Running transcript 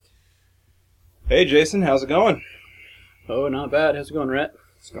Hey Jason, how's it going? Oh, not bad. How's it going, Rhett?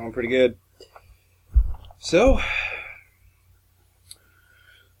 It's going pretty good. So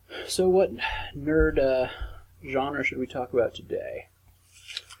what nerd genre should we talk about today?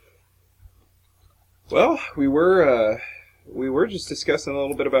 well, we were just discussing a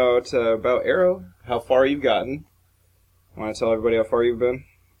little bit about Arrow, how far you've gotten. Want to tell everybody how far you've been?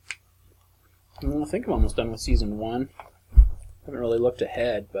 Well, I think I'm almost done with season 1. Haven't really looked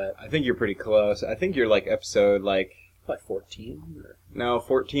ahead, but I think you're pretty close. I think you're like episode like 14. Or... No,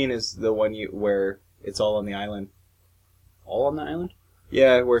 14 is the one where it's all on the island. All on the island?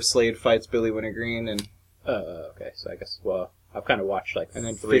 Yeah, where Slade fights Billy Wintergreen and. Okay. So I guess I've kind of watched like and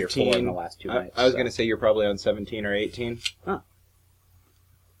then 3 15, or 4 in the last 2 nights. I was gonna say you're probably on 17 or 18. Huh.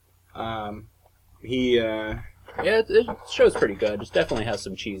 Yeah, the show's pretty good. It definitely has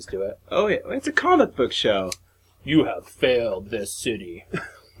some cheese to it. Oh yeah, it's a comic book show. You have failed this city.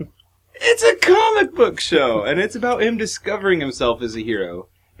 It's a comic book show, and it's about him discovering himself as a hero.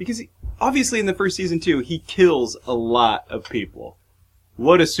 Because obviously in the first season too, he kills a lot of people.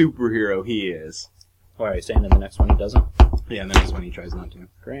 What a superhero he is. Why are you saying in the next one he doesn't? Yeah, and the next one he tries not to.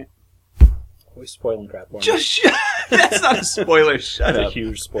 Great. Always spoiling crap for me. Just shut. That's not a spoiler. Shut That's up. a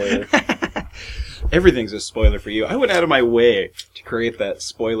huge spoiler. Everything's a spoiler for you. I went out of my way to create that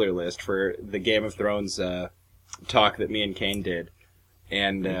spoiler list for the Game of Thrones talk that me and Kane did,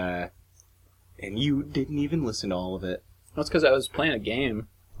 and you didn't even listen to all of it. That's because I was playing a game,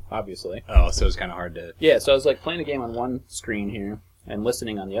 obviously. Oh, so it's kind of hard to... Yeah, so I was like playing a game on one screen here and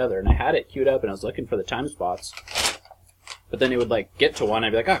listening on the other, and I had it queued up and I was looking for the time spots, but then it would like get to one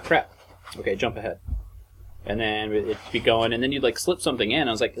and I'd be like, oh crap, okay, jump ahead. And then it'd be going, and then you'd like slip something in.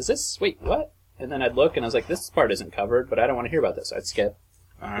 I was like, wait, what? And then I'd look and I was like, this part isn't covered, but I don't want to hear about this. So I'd skip.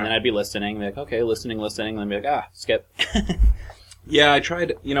 And then I'd be listening, and be like, okay, listening, and then be like, skip. Yeah, I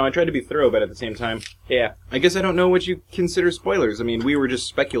tried to be thorough, but at the same time, Yeah. I guess I don't know what you consider spoilers. I mean, we were just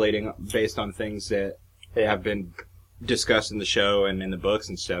speculating based on things that have been discussed in the show and in the books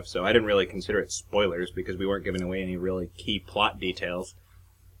and stuff, so I didn't really consider it spoilers because we weren't giving away any really key plot details.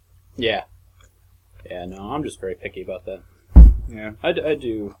 Yeah. Yeah, no, I'm just very picky about that. Yeah. I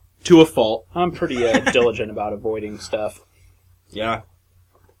do. To a fault. I'm pretty diligent about avoiding stuff. Yeah.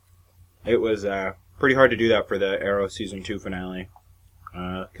 It was pretty hard to do that for the Arrow Season 2 finale,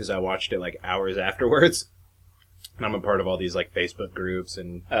 because I watched it like hours afterwards. And I'm a part of all these like Facebook groups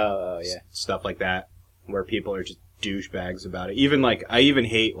and stuff like that, where people are just douchebags about it. I even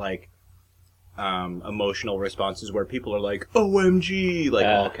hate like emotional responses where people are like, OMG, like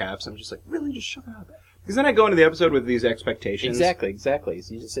all caps. I'm just like, really, just shut up. Because then I go into the episode with these expectations. Exactly.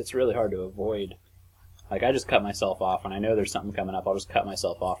 It's really hard to avoid. Like, I just cut myself off. When I know there's something coming up, I'll just cut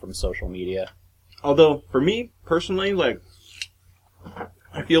myself off from social media. Although, for me, personally, like,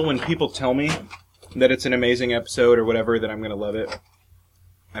 I feel when people tell me that it's an amazing episode or whatever, that I'm going to love it.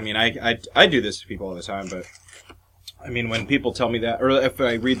 I mean, I do this to people all the time, but, I mean, when people tell me that, or if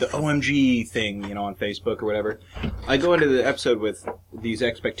I read the OMG thing, on Facebook or whatever, I go into the episode with these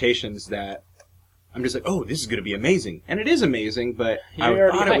expectations that I'm just like, oh, this is going to be amazing. And it is amazing, but I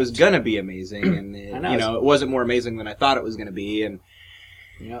thought it was going to be amazing, and it wasn't more amazing than I thought it was going to be, and...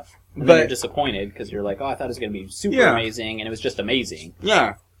 Yeah. But you're disappointed because you're like, oh, I thought it was going to be super amazing, and it was just amazing.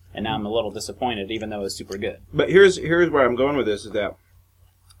 Yeah. And now I'm a little disappointed, even though it was super good. But here's where I'm going with this, is that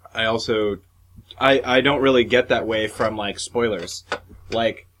I also... I don't really get that way from, like, spoilers.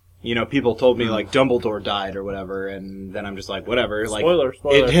 Like... people told me, like, Dumbledore died or whatever, and then I'm just like, whatever. Spoiler.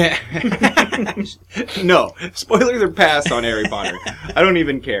 No, spoilers are passed on Harry Potter. I don't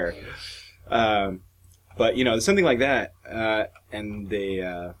even care. But, something like that, and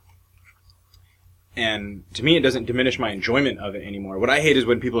to me it doesn't diminish my enjoyment of it anymore. What I hate is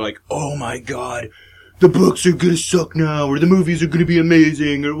when people are like, oh my god, the books are gonna suck now, or the movies are gonna be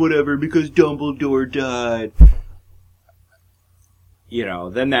amazing, or whatever, because Dumbledore died.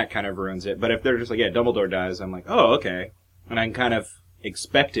 Then that kind of ruins it. But if they're just like, yeah, Dumbledore dies, I'm like, oh, okay. And I can kind of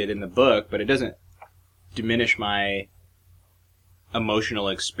expect it in the book, but it doesn't diminish my emotional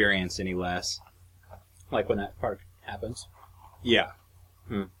experience any less. Like when that part happens? Yeah.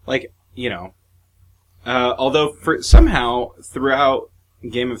 Like, although somehow throughout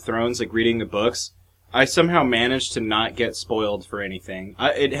Game of Thrones, like reading the books, I somehow managed to not get spoiled for anything.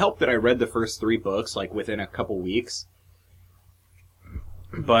 It helped that I read the first 3 books, like, within a couple weeks.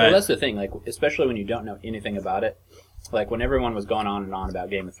 But well, that's the thing, like, especially when you don't know anything about it. Like, when everyone was going on and on about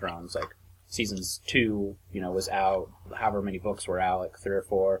Game of Thrones, like, seasons 2, was out, however many books were out, like 3 or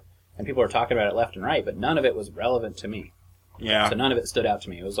 4, and people were talking about it left and right, but none of it was relevant to me. Yeah. So none of it stood out to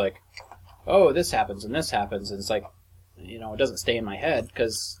me. It was like, oh, this happens, and it's like, it doesn't stay in my head,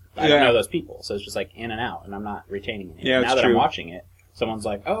 because I don't know those people, so it's just like in and out, and I'm not retaining it. Yeah, now that true. I'm watching it, someone's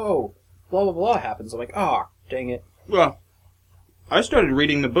like, "Oh, blah blah blah happens." I'm like, "Oh, dang it." Well, I started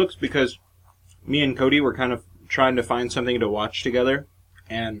reading the books because me and Cody were kind of trying to find something to watch together,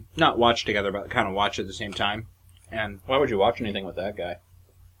 and not watch together, but kind of watch at the same time. And Why would you watch anything with that guy?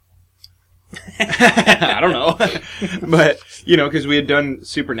 I don't know, but because we had done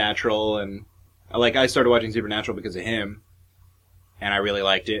Supernatural, and like I started watching Supernatural because of him, and I really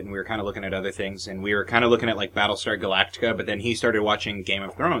liked it. And we were kind of looking at other things, and we were kind of looking at like Battlestar Galactica. But then he started watching Game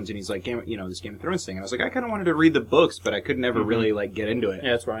of Thrones, and he's like, this Game of Thrones thing. And I was like, I kind of wanted to read the books, but I could never really like get into it.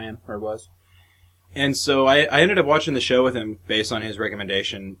 Yeah, that's where I am, or was. And so I ended up watching the show with him based on his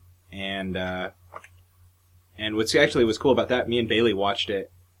recommendation, and what's actually was cool about that, me and Bailey watched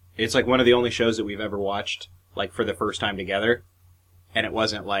it. It's like one of the only shows that we've ever watched like for the first time together, and it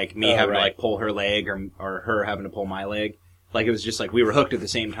wasn't like me having to like pull her leg or her having to pull my leg. Like it was just like we were hooked at the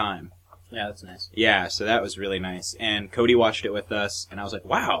same time. Yeah, that's nice. Yeah, so that was really nice. And Cody watched it with us, and I was like,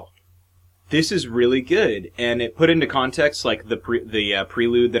 wow, this is really good. And it put into context like the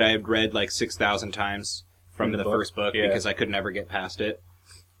prelude that I had read like 6,000 times from the first book because I could never get past it.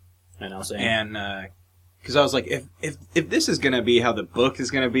 I know, same. And because I was like, if this is going to be how the book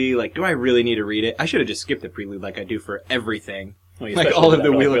is going to be, like, do I really need to read it? I should have just skipped the prelude like I do for everything. Well, like all of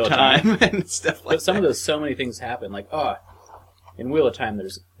the Wheel of Time and stuff like that. But some of those, so many things happen. Like, in Wheel of Time,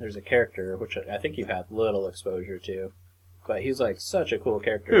 there's a character, which I think you've had little exposure to. But he's, like, such a cool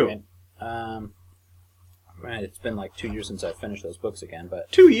character. Who? And, man, it's been, like, 2 years since I finished those books again,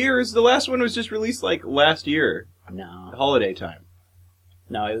 but... 2 years? The last one was just released, like, last year. No. Holiday time.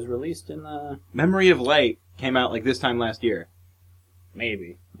 No, it was released in the... Memory of Light came out, like, this time last year.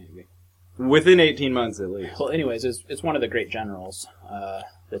 Maybe. Within 18 months, at least. Well, anyways, it's one of the great generals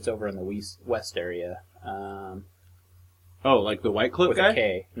that's over in the west area. Oh, like the White Cloak with guy? a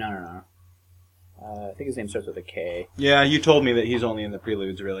K. No. I think his name starts with a K. Yeah, you told me that he's only in the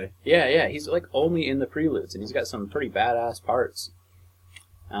preludes, really. Yeah, he's like only in the preludes, and he's got some pretty badass parts.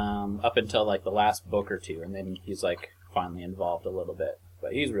 Up until like the last book or two, and then he's like finally involved a little bit.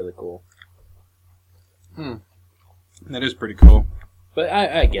 But he's really cool. That is pretty cool. But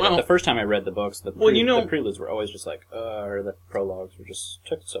I get it. The first time I read the books, the preludes were always just like, or the prologues were just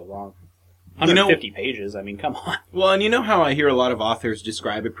took so long. 150 pages. I mean, come on. Well, and you know how I hear a lot of authors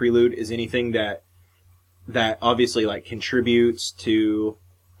describe a prelude as anything that obviously like contributes to,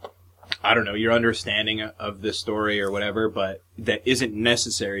 I don't know, your understanding of the story or whatever, but that isn't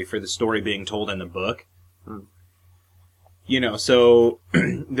necessary for the story being told in the book. So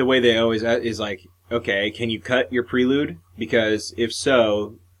the way they always is like, okay, can you cut your prelude? Because if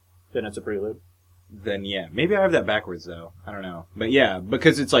so, then it's a prelude. Then yeah. Maybe I have that backwards though. I don't know. But yeah,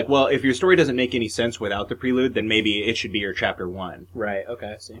 because it's like, well, if your story doesn't make any sense without the prelude, then maybe it should be your chapter 1. Right,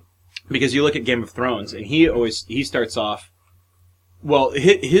 okay, I see. Because you look at Game of Thrones, and he starts off, well,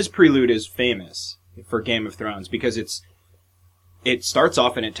 his prelude is famous for Game of Thrones because it starts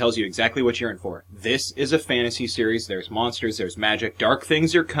off and it tells you exactly what you're in for. This is a fantasy series. There's monsters, there's magic, dark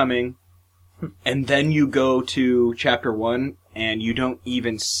things are coming. And then you go to chapter 1 and you don't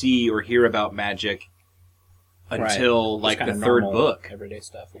even see or hear about magic until like the third book. Everyday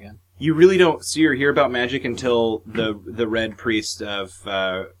stuff again. You really don't see or hear about magic until the Red Priest of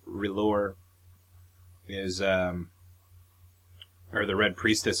R'hllor is or the Red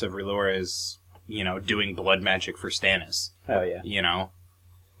Priestess of R'hllor is, doing blood magic for Stannis. Oh yeah.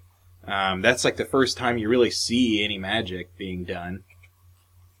 That's like the first time you really see any magic being done.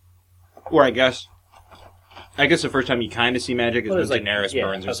 Or I guess the first time you kind of see magic is when Daenerys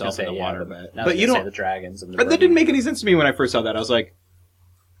burns herself in the water. But you don't. The dragons and but that didn't make any sense to me when I first saw that. I was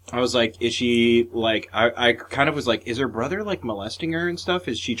like, is she like? I kind of was like, is her brother like molesting her and stuff?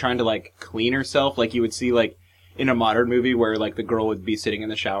 Is she trying to like clean herself like you would see like in a modern movie where like the girl would be sitting in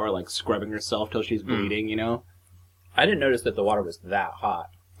the shower like scrubbing herself till she's bleeding? I didn't notice that the water was that hot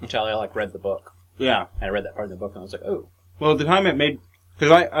until I like read the book. Yeah, and I read that part of the book and I was like, oh. Well, at the time it made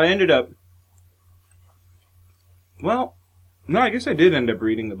because I ended up. Well, no, I guess I did end up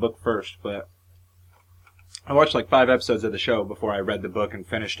reading the book first, but I watched like 5 episodes of the show before I read the book and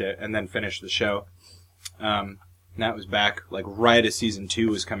finished it, and then finished the show. And that was back like right as season 2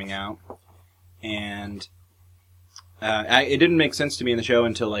 was coming out, and it didn't make sense to me in the show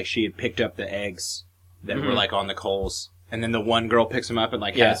until like she had picked up the eggs that were like on the coals, and then the one girl picks them up and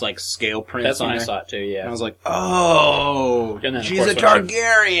like has like scale prints. That's on when her. I saw it too. Yeah, and I was like, oh, then, she's a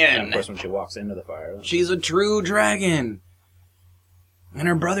Targaryen. And of course, when she walks into the fire, she's a true dragon. And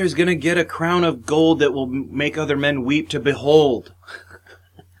her brother's gonna get a crown of gold that will make other men weep to behold.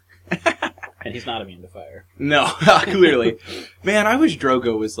 And he's not immune to fire. No, clearly. Man, I wish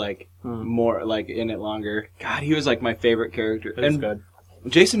Drogo was, like, Hmm. more, like, in it longer. God, he was, like, my favorite character. That's And good.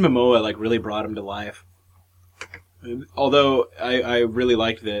 Jason Momoa, like, really brought him to life. Although, I really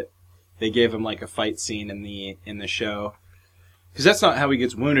liked that they gave him, like, a fight scene in the show. Because that's not how he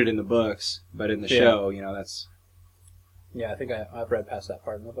gets wounded in the books, but in the Yeah. show, you know, that's... Yeah, I think I've read past that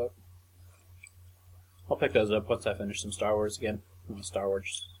part in the book. I'll pick those up once I finish some Star Wars again. Star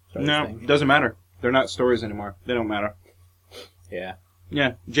Wars No, thing. it doesn't matter. They're not stories anymore. They don't matter. Yeah.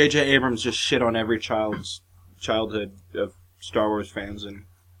 Yeah, J.J. Abrams just shit on every child's childhood of Star Wars fans, and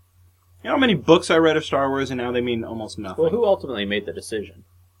you know how many books I read of Star Wars, and now they mean almost nothing. Well, who ultimately made the decision?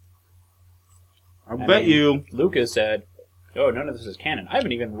 I bet mean, you. Lucas said, "Oh, none of this is canon. I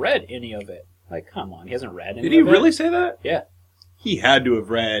haven't even read any of it." Like, come on, he hasn't read any Did he of it. really say that? Yeah. He had to have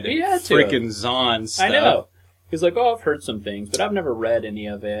read He had to. freaking Zahn stuff. I know. He's like, "Oh, I've heard some things, but I've never read any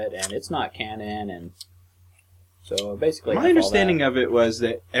of it, and it's not canon." And so basically, My understanding of it was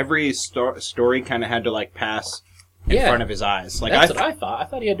that every story kind of had to like pass in Yeah. front of his eyes. Like that's what I thought. I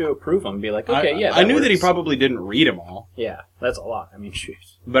thought he had to approve them and be like, "Okay, yeah." I knew that he works. probably didn't read them all, Yeah, that's a lot. I mean, shoot.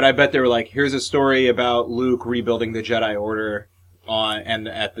 but I bet they were like, "Here's a story about Luke rebuilding the Jedi Order and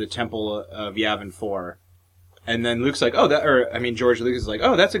at the Temple of Yavin 4," and then Luke's like, George Lucas is like,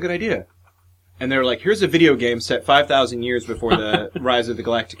 "Oh, that's a good idea." And they're like, here's a video game set 5,000 years before the rise of the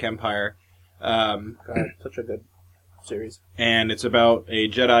Galactic Empire. God, such a good series. And it's about a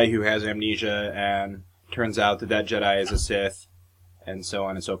Jedi who has amnesia, and turns out that Jedi is a Sith, and so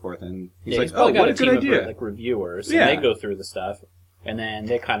on and so forth. And he's like, probably got what a a good team idea. of like reviewers. Yeah. And they go through the stuff, and then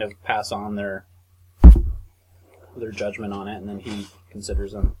they kind of pass on their judgment on it, and then he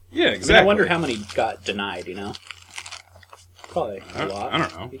considers them. Yeah, I mean, exactly. I wonder how many got denied. You know, probably a lot. I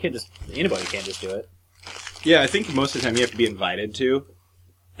don't know. You can't just anybody can't just do it. Yeah, I think most of the time you have to be invited to.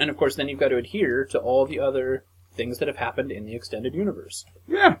 And of course, then you've got to adhere to all the other things that have happened in the extended universe.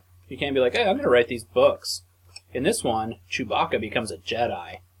 Yeah. You can't be like, hey, I'm going to write these books. In this one, Chewbacca becomes a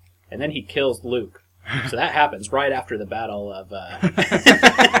Jedi, and then he kills Luke. So that happens right after the battle of...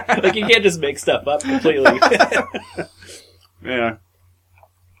 like, you can't just make stuff up completely. Yeah.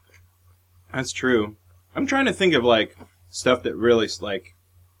 That's true. I'm trying to think of, like, stuff that really, like,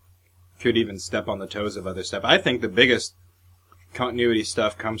 could even step on the toes of other stuff. I think the biggest continuity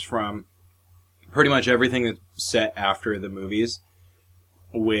stuff comes from pretty much everything that's set after the movies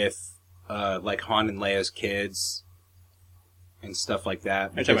with, like, Han and Leia's kids and stuff like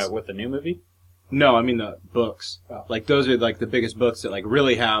that. Are you talking about with the new movie? No, I mean the books. Oh. Like, those are, like, the biggest books that, like,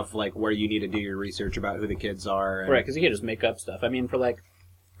 really have, like, where you need to do your research about who the kids are. And... Right, because you can't just make up stuff. I mean, for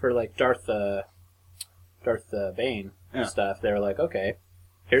Darth Bane Yeah. stuff, they were like, okay,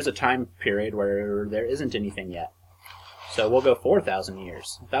 here's a time period where there isn't anything yet. So we'll go 4,000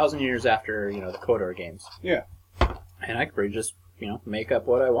 years. 1,000 years after, the KOTOR games. Yeah. And I could pretty just, make up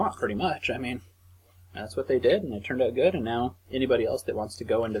what I want, pretty much. I mean, that's what they did, and it turned out good, and now anybody else that wants to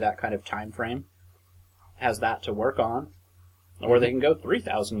go into that kind of time frame has that to work on. Or they can go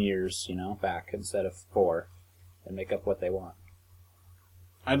 3,000 years, back instead of 4, and make up what they want.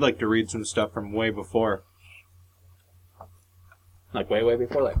 I'd like to read some stuff from way before. Like way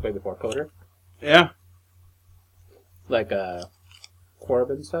before KOTOR? Yeah. Like,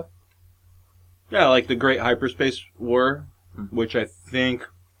 Korriban stuff? Yeah, like the Great Hyperspace War, which I think...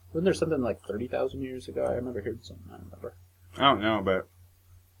 Wasn't there something like 30,000 years ago? I remember hearing something. I don't remember. I don't know,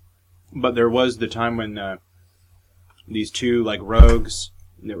 but there was the time when these two, like, rogues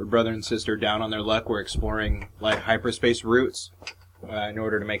that were brother and sister down on their luck were exploring, like, hyperspace routes in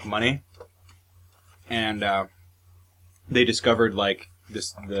order to make money. And they discovered, like,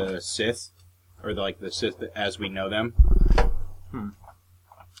 the Sith, or, the Sith as we know them.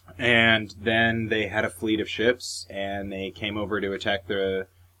 And then they had a fleet of ships, and they came over to attack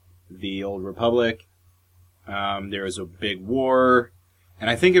the Old Republic. There was a big war, and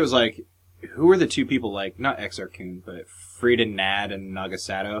I think it was like, who were the two people, like, not Exar Kun, but Friedan Nad and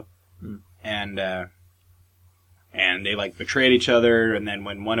Nagasato, and they, like, betrayed each other, and then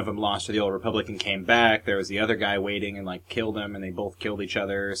when one of them lost to the Old Republic and came back, there was the other guy waiting and, like, killed him, and they both killed each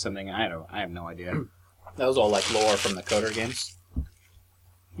other or something. I have no idea. That was all like lore from the KOTOR games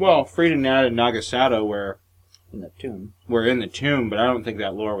Well, Friedan Nad and Nagasato were in the tomb. in the tomb, but I don't think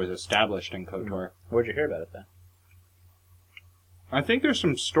that lore was established in KOTOR. Where'd you hear about it then? I think there's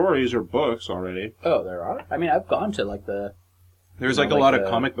some stories or books already. Oh, there are? I mean, I've gone to like the... There's You like know, a like lot of the-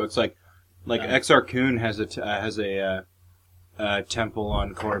 comic books, like Exar Kun has a temple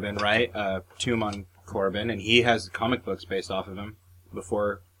on Korriban, right? A tomb on Korriban, and he has comic books based off of him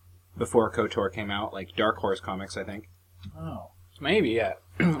before KOTOR came out, like Dark Horse Comics, I think. Oh. Maybe, yeah.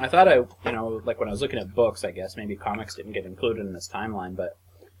 I thought like when I was looking at books, I guess maybe comics didn't get included in this timeline, but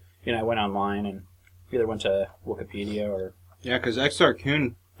I went online and either went to Wikipedia or Yeah, because Exar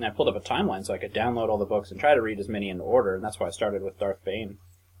Kun. and I pulled up a timeline so I could download all the books and try to read as many in order, and that's why I started with Darth Bane.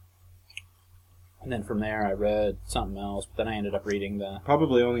 And then from there I read something else, but then I ended up reading the...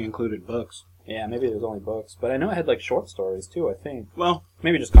 Probably only included books. Yeah, maybe it was only books, but I know it had like short stories too, I think. Well,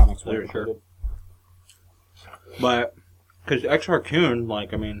 Maybe just comics were Sure. included. but because Exar Kun,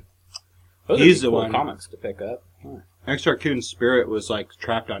 like, I mean, Those He's are the cool one- comics to pick up. Huh. Exar Kun's spirit was like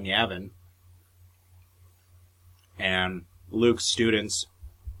trapped on Yavin, and Luke's students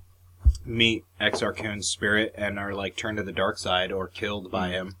meet Exar Kun's spirit and are like turned to the dark side or killed by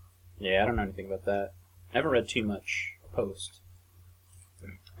him. Yeah, I don't know anything about that. I haven't read too much Post.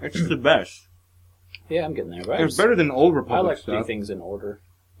 It's the best. Yeah, I'm getting there. But It's better than Old I Republic like to do stuff. things in order.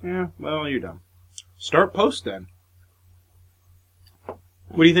 Yeah, well, you're dumb. Start Post then.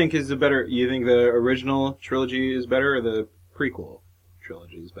 What do you think is the better? You think the original trilogy is better or the prequel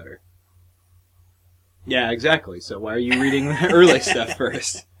trilogy is better? Yeah, exactly. So why are you reading the early stuff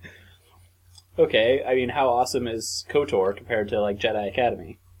first? Okay, I mean, how awesome is KOTOR compared to like Jedi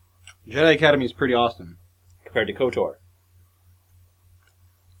Academy? Jedi Academy is pretty awesome. Compared to KOTOR.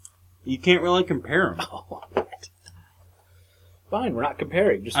 You can't really compare them. Oh, fine, we're not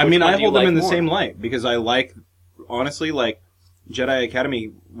comparing. Just I which mean, one I do you hold them like in the more? same light because I like, honestly, like Jedi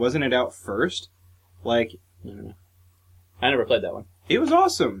Academy. Wasn't it out first? Like, No. I never played that one. it was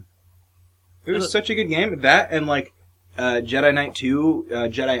awesome. It was such a good game. That and like Jedi Knight 2,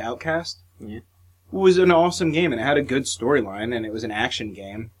 Jedi Outcast. Yeah. Was an awesome game, and it had a good storyline, and it was an action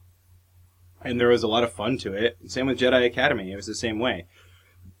game. And there was a lot of fun to it. Same with Jedi Academy. It was the same way.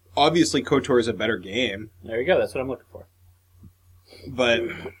 Obviously, KOTOR is a better game, There you go. That's what I'm looking for. but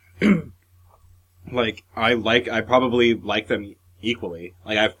like I probably like them equally.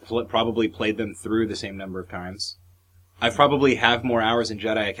 Like I've probably played them through the same number of times. I probably have more hours in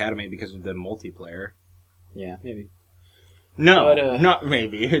Jedi Academy because of the multiplayer. Yeah, maybe. No, But, not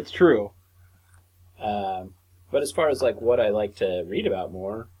maybe. It's true. But as far as like what I like to read about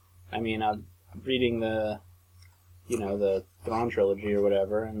more, I mean, I'm reading the Thrawn trilogy or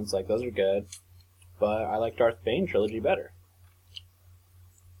whatever, and it's like those are good. But I like Darth Bane trilogy better.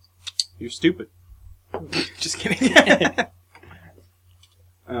 You're stupid. Just kidding.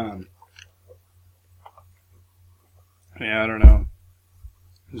 Yeah, I don't know.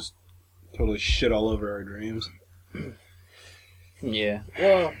 Just totally shit all over our dreams. Yeah.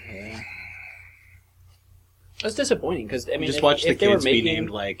 Well, yeah. It's disappointing because I mean, Just if, watch the if they were kids be making, named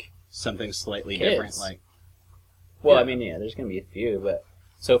like something slightly Kids. different. Like well, Yeah. I mean, yeah, there's gonna be a few, but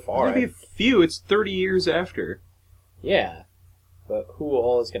so far, maybe a few. It's 30 years after. yeah. But who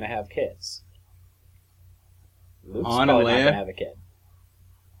all is gonna have kids? Luke's Han and probably not Leia. gonna have a kid.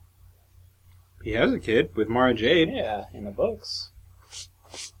 He has a kid with Mara Jade. Yeah, in the books.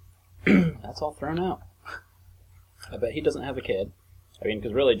 That's all thrown out. I bet he doesn't have a kid. I mean,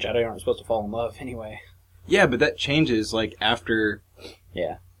 because really, Jedi aren't supposed to fall in love anyway. Yeah, but that changes like after.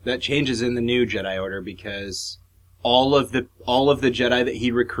 Yeah. That changes in the new Jedi Order because all of the Jedi that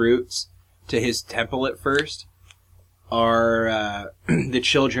he recruits to his temple at first are the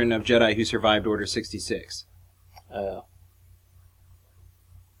children of Jedi who survived Order 66. Oh.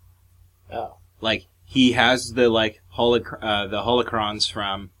 Like he has the like the holocrons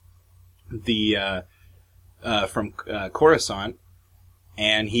from the Coruscant,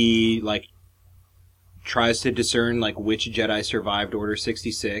 and he like tries to discern like which Jedi survived Order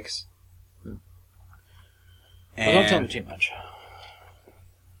 66. Well, don't tell me too much.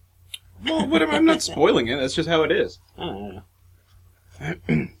 Well, what I'm not spoiling it. That's just how it is. I don't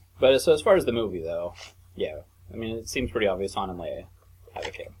know. But so as far as the movie, though, yeah. I mean, it seems pretty obvious Han and Leia have a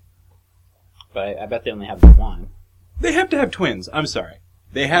kid. But I bet they only have the one. They have to have twins. I'm sorry.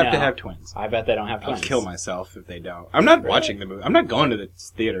 They have to No. have twins. I bet they don't have I'll twins. kill myself if they don't. I'm not Really? watching the movie. I'm not going to the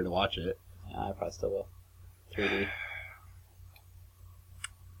theater to watch it. I probably still will. 3D.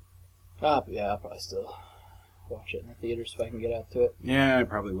 Yeah, I'll probably still watch it in the theaters if I can get out to it. Yeah, I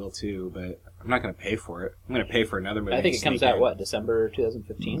probably will too, but I'm not going to pay for it. I'm going to pay for another movie. I think it to comes sneak out, in. what, December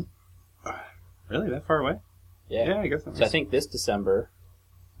 2015? Really? That far away? Yeah. I guess that So I think this December,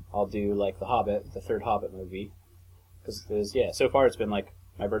 I'll do, like, The Hobbit, the third Hobbit movie. Because, yeah, so far it's been, like,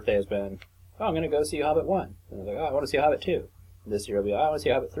 my birthday has been, oh, I'm going to go see Hobbit 1. And I was like, oh, I want to see Hobbit 2. This year will be, oh, I want to see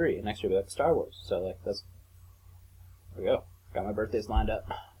Hobbit 3. And next year will be, like, Star Wars. So, like, there we go. Got my birthdays lined up.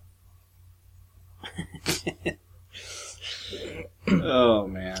 Oh,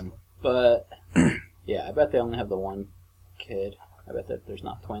 man. But, yeah, I bet they only have the one kid. I bet that there's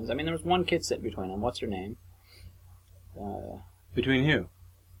not twins. I mean, there was one kid sitting between them. What's her name? Between who?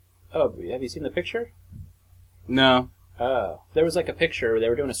 Oh, have you seen the picture? No. Oh, there was like a picture. They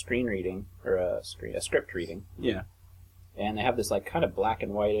were doing a screen reading or a script reading, Yeah. and they have this like kind of black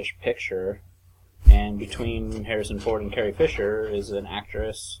and whitish picture. And between Harrison Ford and Carrie Fisher is an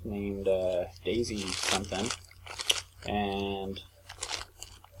actress named Daisy something, and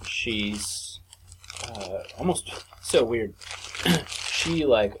she's almost so weird. She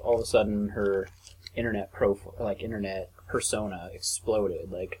like all of a sudden her internet profile, like internet persona,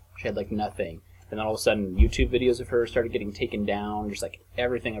 exploded. Like she had like nothing, and then all of a sudden YouTube videos of her started getting taken down. Just like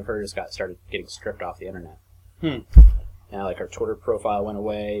everything of her just started getting stripped off the internet. Now, like, her Twitter profile went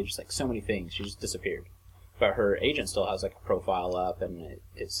away, just, like, so many things. She just disappeared. But her agent still has, like, a profile up, and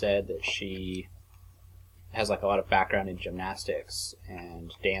it said that she has, like, a lot of background in gymnastics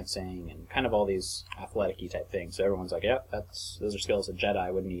and dancing and kind of all these athletic-y type things. So everyone's like, yep, those are skills a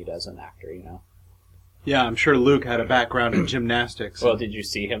Jedi would need as an actor, you know? Yeah, I'm sure Luke had a background in gymnastics. Well, did you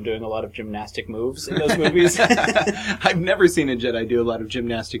see him doing a lot of gymnastic moves in those movies? I've never seen a Jedi do a lot of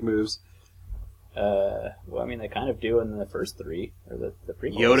gymnastic moves. Well, I mean, they kind of do in the first three, or the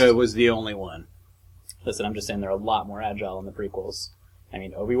prequels. Yoda was the only one. Listen, I'm just saying they're a lot more agile in the prequels. I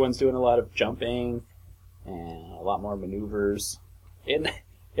mean, Obi-Wan's doing a lot of jumping, and a lot more maneuvers. In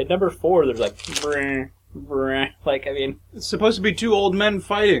number 4, there's like, brr, brr, like, I mean... It's supposed to be two old men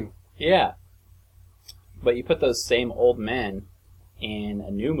fighting. Yeah. But you put those same old men in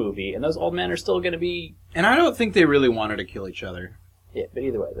a new movie, and those old men are still going to be... And I don't think they really wanted to kill each other. Yeah, but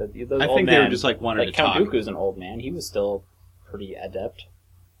either way, those I old think men, they were just like wanted like to Count talk. Dooku's an old man. He was still pretty adept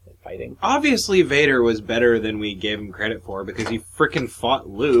at fighting. Obviously, Vader was better than we gave him credit for because he frickin' fought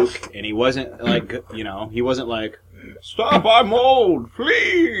Luke, and he wasn't like, he wasn't like, stop, I'm old,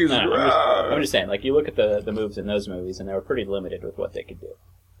 please. No, I'm just saying, like, you look at the moves in those movies, and they were pretty limited with what they could do.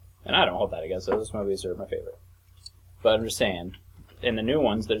 And I don't hold that against those movies are my favorite. But I'm just saying, in the new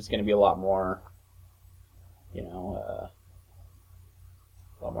ones, there's going to be a lot more, a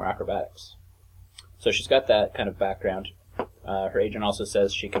lot more acrobatics. So she's got that kind of background. Her agent also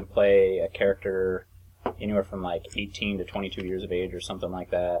says she can play a character anywhere from like 18 to 22 years of age or something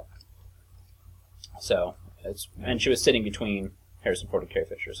like that. So, and she was sitting between Harrison Ford and Carrie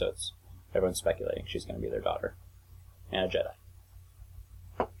Fisher, so everyone's speculating she's going to be their daughter and a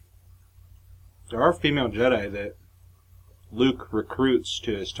Jedi. There are female Jedi that Luke recruits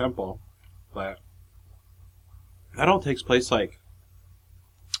to his temple, but that all takes place like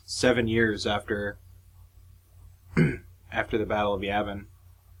 7 years after the Battle of Yavin.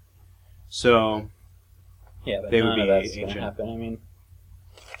 So Yeah, but they would none be of that's going ancient. to happen. I mean,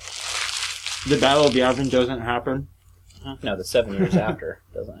 the Battle of Yavin doesn't happen. no, the 7 years after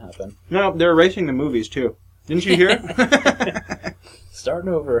doesn't happen. No, they're erasing the movies too. Didn't you hear?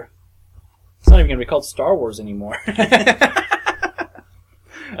 Starting over. It's not even going to be called Star Wars anymore.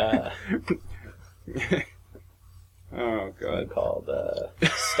 Oh god. Called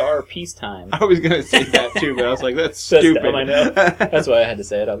Star Peacetime. I was gonna say that too, but I was like, that's That's stupid. dumb, I know. That's why I had to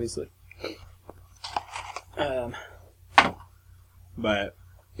say it, obviously. But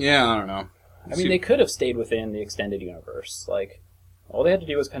yeah, I don't know. I mean, they could have stayed within the extended universe. Like, all they had to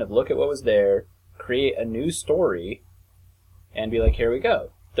do was kind of look at what was there, create a new story, and be like, here we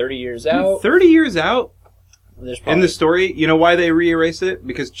go. 30 years out. 30 years out There's in probably, the story. You know why they re-erase it?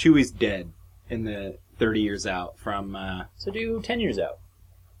 Because Chewie's dead in the 30 years out from. So do 10 years out.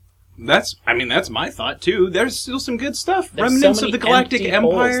 That's my thought too. There's still some good stuff. There's Remnants so of many the Galactic empty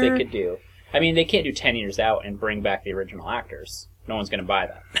holes Empire. they could do. I mean, they can't do 10 years out and bring back the original actors. No one's going to buy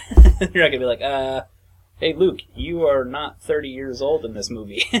that. You're not going to be like, hey, Luke, you are not 30 years old in this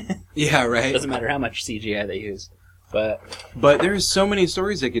movie. Yeah, right. Doesn't matter how much CGI they use. But there's so many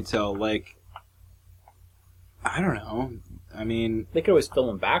stories they could tell. Like, I don't know. I mean, they could always film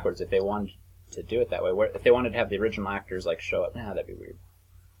them backwards if they wanted to do it that way. Where, if they wanted to have the original actors like show up, that'd be weird.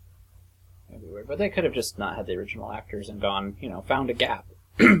 That'd be weird. But they could have just not had the original actors and gone, found a gap.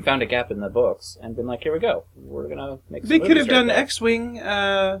 Found a gap in the books and been like, here we go. We're going to make some they could have movies right done there. X-Wing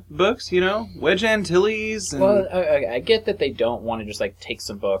books, Wedge Antilles. And... Well, I get that they don't want to just like take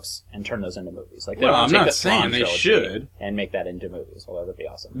some books and turn those into movies. Like, they Well, don't want to I'm take not the Thrawn saying they trilogy should. and make that into movies. Although that'd be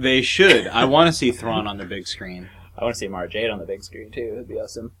awesome. They should. I want to see Thrawn on the big screen. I want to see Mara Jade on the big screen too. It'd be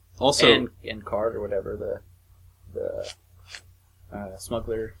awesome. Also, and Card or whatever the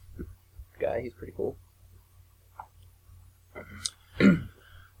smuggler guy. He's pretty cool.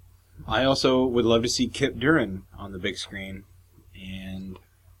 I also would love to see Kip Duran on the big screen, and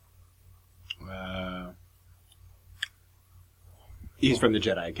he's from the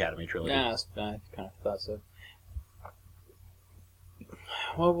Jedi Academy trilogy. Yeah, I kind of thought so.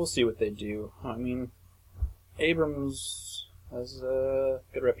 Well, we'll see what they do. I mean, Abrams has a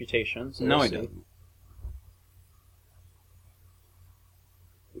good reputation. So No, we'll he see. doesn't.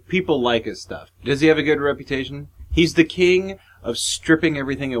 People like his stuff. Does he have a good reputation? He's the king of stripping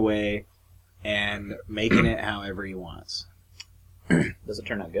everything away and making it however he wants. Does it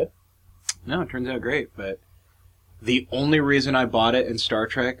turn out good? No, it turns out great, but the only reason I bought it in Star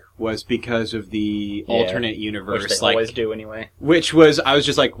Trek was because of the alternate universe, Which they always do anyway. which was I was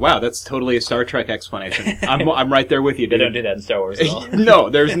just like, wow, that's totally a Star Trek explanation. I'm right there with you, They dude. don't do that in Star Wars at all. No,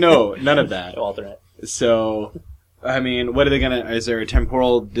 there's none of that. Alternate. So, I mean, what are they gonna? Is there a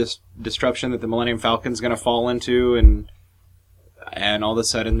temporal disruption that the Millennium Falcon's gonna fall into, and all of a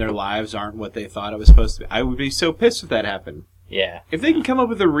sudden their lives aren't what they thought it was supposed to be? I would be so pissed if that happened. Yeah. If they can come up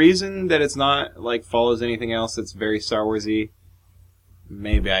with a reason that it's not like follows anything else that's very Star Warsy,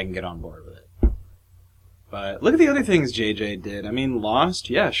 maybe I can get on board with it. But look at the other things JJ did. I mean, Lost,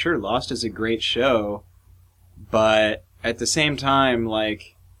 yeah, sure, Lost is a great show, but at the same time,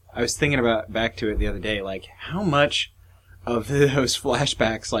 like, I was thinking about back to it the other day, like, how much of those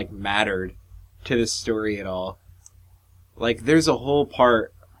flashbacks, like, mattered to the story at all? Like, there's a whole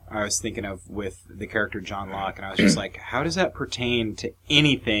part I was thinking of with the character John Locke, and I was just like, how does that pertain to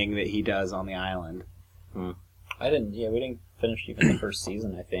anything that he does on the island? We didn't finish even the first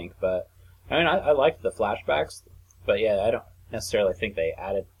season, I think, but, I mean, I liked the flashbacks, but yeah, I don't necessarily think they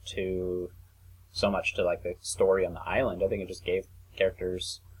added to so much to, like, the story on the island. I think it just gave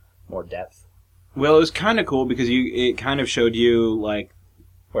characters more depth. Well, it was kind of cool because it kind of showed you, like,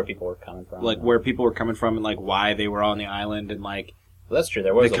 Where people were coming from. like where people were coming from and, like, why they were on the island and, like, Well, that's true.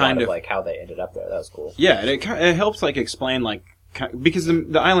 There was the a lot kind of, of- like, how they ended up there. That was cool. yeah, and it helps, like, explain, like, because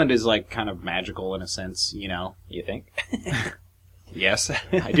the island is, like, kind of magical in a sense, you know? You think? Yes,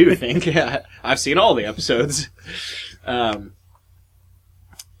 I do think. Yeah, I've seen all the episodes.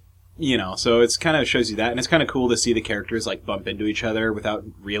 You know, so it's kind of shows you that, and it's kind of cool to see the characters, like, bump into each other without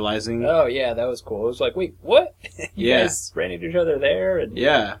realizing. Oh, yeah, that was cool. It was like, wait, what? You Yeah. guys ran into each other there? And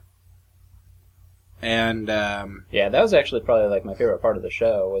Yeah. And, yeah, that was actually probably, like, my favorite part of the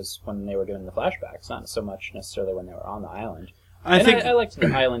show was when they were doing the flashbacks, not so much necessarily when they were on the island. I think... I liked the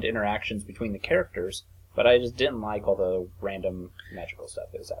island interactions between the characters, but I just didn't like all the random magical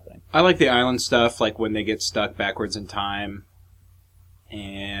stuff that was happening. I like the island stuff, like when they get stuck backwards in time,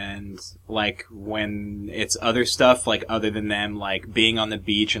 and like when it's other stuff, like other than them, like being on the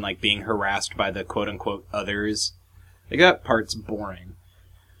beach and like being harassed by the quote unquote others. Like that part's boring.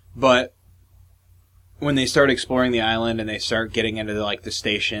 But when they start exploring the island and they start getting into like the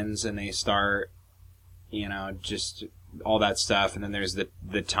stations and they start, you know, just all that stuff, and then there's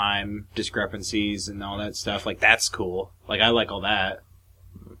the time discrepancies and all that stuff, like that's cool. Like I like all that.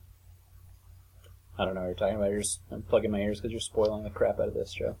 I don't know what you're talking about. I'm plugging my ears because you're spoiling the crap out of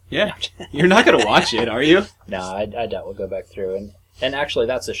this show. Yeah. You're not going to watch it, are you? No, I doubt we'll go back through. And actually,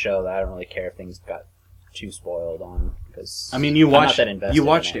 that's a show that I don't really care if things got too spoiled on. Cause I mean, you I'm not watched that invested you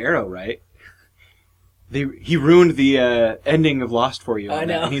watched in it. Arrow, right? He ruined the ending of Lost for you. I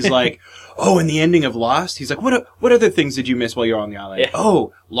know. And he's like, oh, in the ending of Lost? He's like, what other things did you miss while you were on the island? Yeah.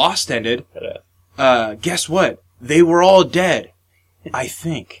 Oh, Lost ended. But, Guess what? They were all dead. I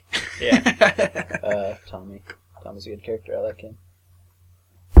think. yeah. Tommy. Tommy's a good character. I like him.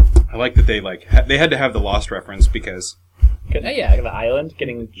 I like that they had to have the Lost reference because Yeah, the island,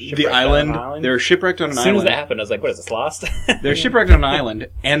 getting shipwrecked the on an island, they're shipwrecked on an As soon as island. that happened, I was like, what is this, Lost? They're shipwrecked on an island,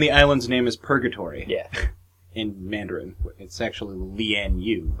 and the island's name is Purgatory. Yeah. In Mandarin. It's actually Lian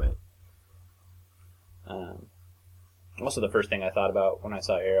Yu, but... Also, the first thing I thought about when I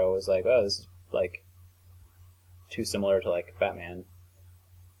saw Arrow was like, oh, this is, like, too similar to, like, Batman.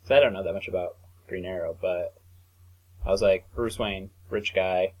 So I don't know that much about Green Arrow, but I was like, Bruce Wayne, rich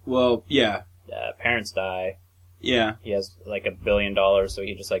guy, Well, yeah. parents die, Yeah. he has, like, $1 billion, so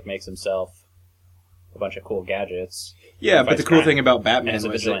he just, like, makes himself a bunch of cool gadgets, Yeah, but Fights the cool crime. thing about and Batman is a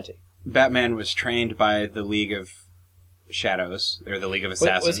was that vigilante. Batman was trained by the League of Shadows, or the League of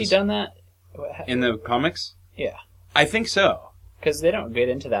Assassins. Was he done that? In the comics? Yeah. I think so. Because they don't get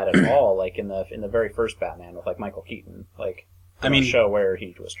into that at all, like in the very first Batman with like Michael Keaton. Like, they don't show where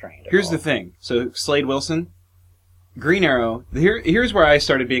he was trained. Here's the thing. So, Slade Wilson, Green Arrow, here's where I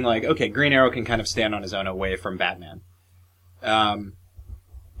started being like, okay, Green Arrow can kind of stand on his own away from Batman. And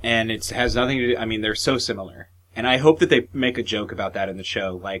it has nothing to do, I mean, they're so similar. And I hope that they make a joke about that in the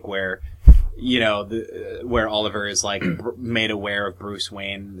show, like where, you know, where Oliver is like made aware of Bruce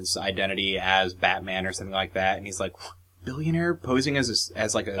Wayne's identity as Batman or something like that, and he's like, billionaire posing as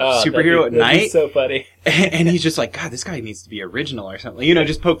like a superhero at that'd be night, so funny. and he's just like, God, this guy needs to be original or something, you know,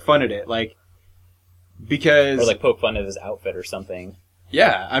 just poke fun at it, like, because Or like poke fun at his outfit or something.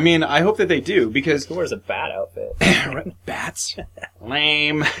 Yeah, I mean, I hope that they do, because... Who wears a bat outfit? Bats?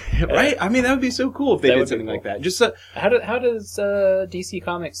 Lame. Right? I mean, that would be so cool if they That did would be something cool. like that. Just How does DC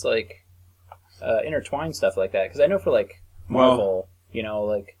Comics, like, intertwine stuff like that? Because I know for, like, Marvel, you know,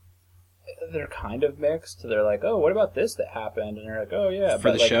 like, they're kind of mixed. They're like, oh, what about this that happened? And they're like, oh, yeah.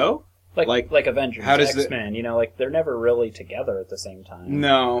 for but, the show? Like Avengers, how does X-Men, you know, like, they're never really together at the same time.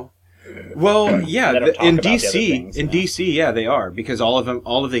 No. Well, yeah, They don't talk in about the other DC, things, in you know? DC, yeah, they are, because all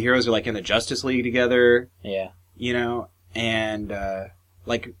of the heroes are like in the Justice League together, Yeah. you know, and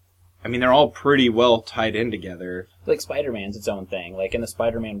like, I mean, they're all pretty well tied in together. Like, Spider-Man's its own thing. Like, in the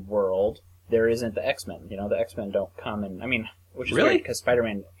Spider-Man world, there isn't the X-Men. You know, the X-Men don't come and... I mean, which is Really? weird, because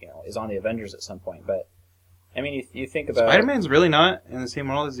Spider-Man, you know, is on the Avengers at some point, but... I mean, you think about... Spider-Man's really not in the same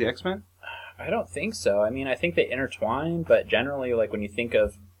world as the X-Men? I don't think so. I mean, I think they intertwine, but generally, like, when you think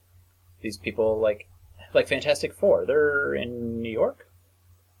of these people, like Fantastic Four, they're in New York?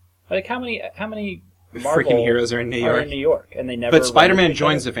 Like, how many Marvel Freaking heroes are in New York. are in New York, and they never... But Spider-Man run into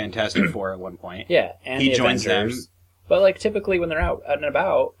joins each the Fantastic Four at one point. other? Yeah, and He the joins Avengers. them. But, like, typically when they're out and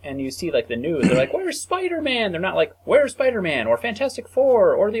about, and you see, like, the news, they're like, where's Spider-Man? They're not like, where's Spider-Man? Or Fantastic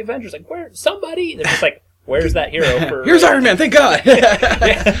Four? Or the Avengers? Like, where's somebody? They're just like, where's that hero for... Here's Iron Man, thank God!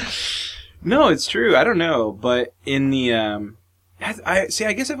 Yeah. No, it's true. I don't know, but in the I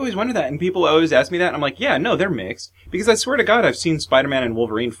guess I've always wondered that, and people always ask me that, and I'm like, yeah, no, they're mixed, because I swear to God, I've seen Spider-Man and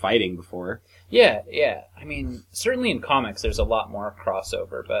Wolverine fighting before. Yeah. I mean, certainly in comics, there's a lot more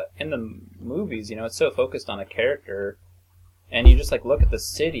crossover, but in the movies, you know, it's so focused on a character, and you just, like, look at the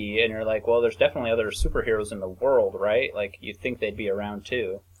city, and you're like, well, there's definitely other superheroes in the world, right? Like, you'd think they'd be around,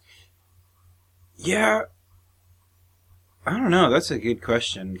 too. Yeah. I don't know. That's a good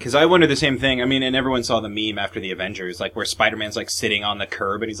question. Because I wonder the same thing. I mean, and everyone saw the meme after the Avengers, like, where Spider-Man's, like, sitting on the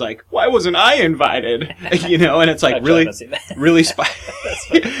curb, and he's like, why wasn't I invited? You know, and it's like, Actually, I really, haven't seen that.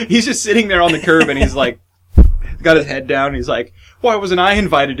 really he's just sitting there on the curb, and he's like, got his head down, and he's like, why wasn't I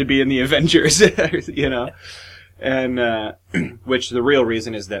invited to be in the Avengers? You know? And, which the real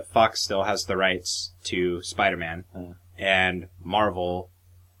reason is that Fox still has the rights to Spider-Man, and Marvel...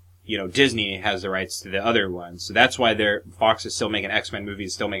 You know, Disney has the rights to the other ones. So that's why Fox is still making X-Men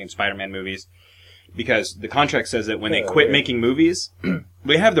movies, still making Spider-Man movies. Because the contract says that when they quit making movies,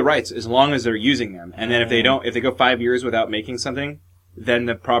 they have the rights as long as they're using them. And then if they go 5 years without making something, then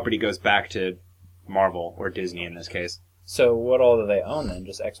the property goes back to Marvel, or Disney in this case. So what all do they own, then?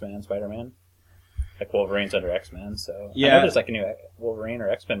 Just X-Men and Spider-Man? Like, Wolverine's under X-Men, so... Yeah. I know there's, like, a new Wolverine or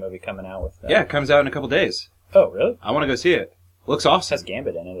X-Men movie coming out with... Yeah, it comes out in a couple days. Oh, really? I want to go see it. Looks It awesome. has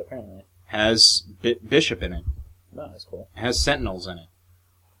Gambit in it, apparently. Has Bishop in it. Oh, that's cool. Has Sentinels in it.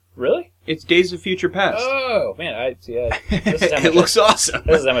 Really? It's Days of Future Past. Oh, man, I see. This is how much It looks awesome.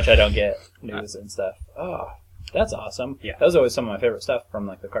 This is how much I don't get news and stuff. Oh, that's awesome. Yeah. That was always some of my favorite stuff from,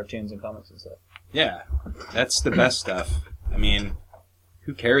 like, the cartoons and comics and stuff. Yeah, that's the best stuff. I mean,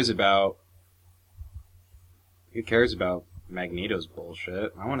 who cares about Magneto's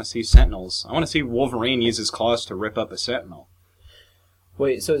bullshit? I want to see Sentinels. I want to see Wolverine use his claws to rip up a Sentinel.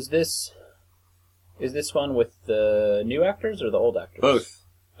 Wait, so is this one with the new actors or the old actors? Both.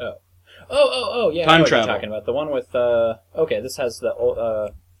 Oh, yeah. I Time know what travel. you're talking about. The one with, okay, this has the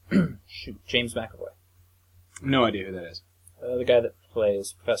old, James McAvoy. No idea who that is. The guy that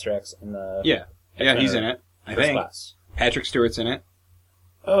plays Professor X in the Yeah, he's in it. I First think Class. Patrick Stewart's in it.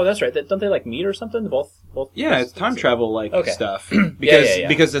 Oh, that's right. Don't they, like, meet or something? Both. Yeah, it's time travel Okay. stuff. Because Yeah.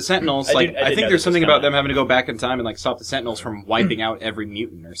 because the Sentinels, I like, did I know think this there's was something about coming. them having to go back in time and like stop the Sentinels from wiping out every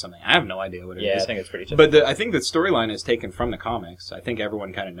mutant or something. I have no idea what it Yeah, is. I think it's pretty typical. But I think the storyline is taken from the comics. I think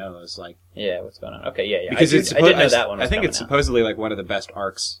everyone kind of knows, like, Yeah, what's going on? Okay, yeah. because I it's did know that one was I think coming it's out. supposedly like one of the best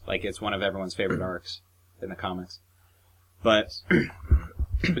arcs. Like it's one of everyone's favorite arcs in the comics. But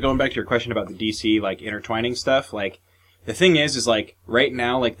going back to your question about the DC like intertwining stuff, like the thing is like right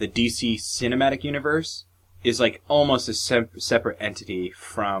now like the DC cinematic universe is like almost a separate entity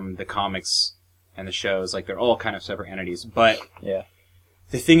from the comics and the shows. Like they're all kind of separate entities. But Yeah.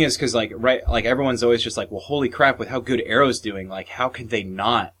 the thing is, because like everyone's always just like, well, holy crap, with how good Arrow's doing, like how could they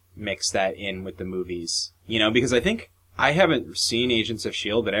not mix that in with the movies? You know, because I think I haven't seen Agents of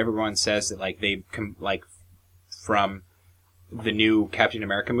Shield, but everyone says that like they like from the new Captain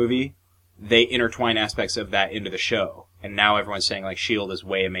America movie, they intertwine aspects of that into the show. And now everyone's saying, like, S.H.I.E.L.D. is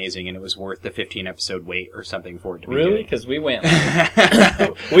way amazing, and it was worth the 15-episode wait or something for it to be Really? good. Because we went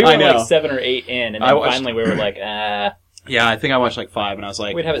I know. like 7 or 8 in, and I then watched- finally we were like, Yeah, I think I watched, like, 5, and I was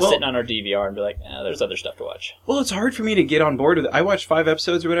like... we'd have it well, sitting on our DVR and be like, there's other stuff to watch. Well, it's hard for me to get on board with it. I watched 5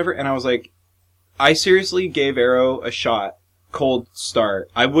 episodes or whatever, and I was like... I seriously gave Arrow a shot. Cold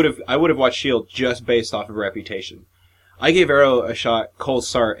start. I would have watched S.H.I.E.L.D. just based off of Reputation. I gave Arrow a shot cold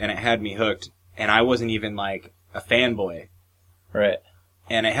start, and it had me hooked, and I wasn't even, like, a fanboy. Right.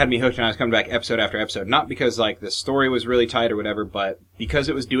 And it had me hooked, and I was coming back episode after episode. Not because, like, the story was really tight or whatever, but because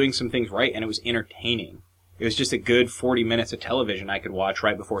it was doing some things right, and it was entertaining. It was just a good 40 minutes of television I could watch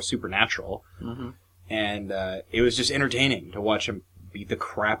right before Supernatural. Mm-hmm. And it was just entertaining to watch him beat the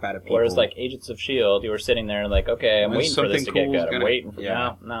crap out of people. Whereas, like, Agents of S.H.I.E.L.D., you were sitting there like, okay, I'm waiting for this to get good. I'm waiting for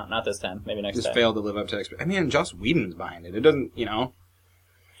No, not this time. Maybe next time. Just failed to live up to expectations. I mean, Joss Whedon's behind it. It doesn't, you know...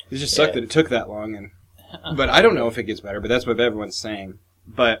 It just sucked that it took that long. But I don't know if it gets better, but that's what everyone's saying.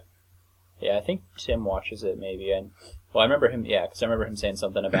 But... Yeah, I think Tim watches it, maybe. Well, I remember him, because I remember him saying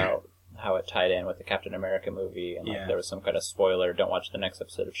something about how it tied in with the Captain America movie, and like, there was some kind of spoiler, don't watch the next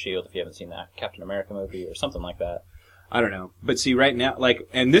episode of S.H.I.E.L.D. if you haven't seen that Captain America movie, or something like that. I don't know. But see, right now, like,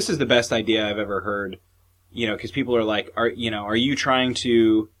 and this is the best idea I've ever heard, you know, because people are like, are you trying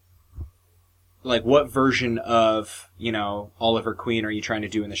to, like, what version of, you know, Oliver Queen are you trying to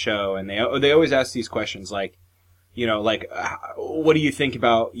do in the show? And they always ask these questions, like, you know, like, what do you think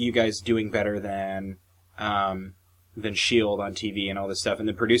about you guys doing better than S.H.I.E.L.D. on TV and all this stuff? And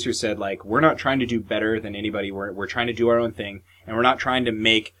the producer said, like, we're not trying to do better than anybody. We're trying to do our own thing, and we're not trying to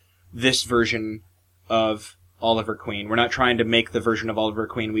make this version of Oliver Queen. We're not trying to make the version of Oliver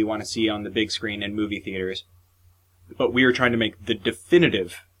Queen we want to see on the big screen in movie theaters. But we are trying to make the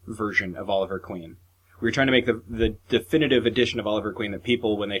definitive version of Oliver Queen. We're trying to make the definitive edition of Oliver Queen that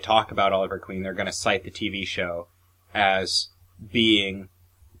people, when they talk about Oliver Queen, they're going to cite the TV show as being,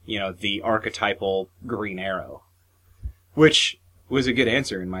 you know, the archetypal Green Arrow. Which was a good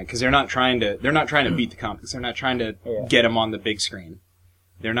answer in my, because they're not trying to beat the comics. They're not trying to get them on the big screen.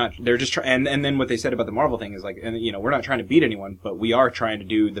 They're just trying, and then what they said about the Marvel thing is like, and you know, we're not trying to beat anyone, but we are trying to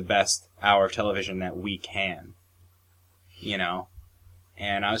do the best hour of television that we can. You know?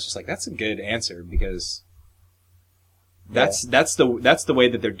 And I was just like, that's a good answer, because that's the way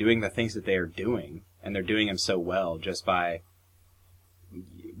that they're doing the things that they are doing, and they're doing them so well just by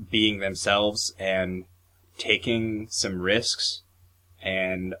being themselves and taking some risks,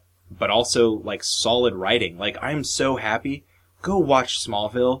 but also like solid writing. Like, I'm so happy. Go watch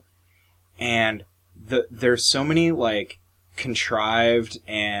Smallville, and there's so many, like, contrived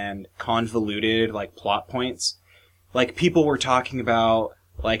and convoluted, like, plot points. Like, people were talking about,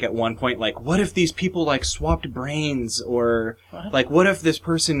 like, at one point, like, what if these people, like, swapped brains, or, like, what if this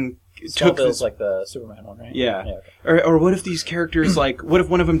person took this... like the Superman one, right? Yeah. Okay. Or what if these characters, like, what if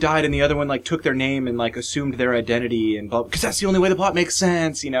one of them died and the other one, like, took their name and, like, assumed their identity, and blah, because that's the only way the plot makes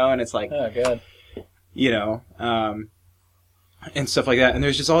sense, you know, and it's like... Oh, God. You know, and stuff like that. And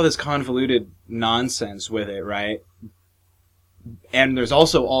there's just all this convoluted nonsense with it, right? And there's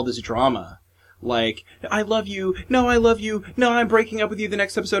also all this drama. Like, I love you. No, I love you. No, I'm breaking up with you the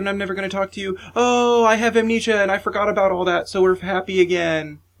next episode and I'm never going to talk to you. Oh, I have amnesia and I forgot about all that, so we're happy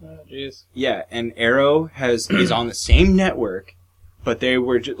again. Oh, jeez. Yeah, and Arrow is on the same network, but they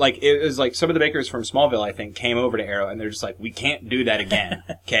were just, like, it was like some of the makers from Smallville, I think, came over to Arrow and they're just like, we can't do that again.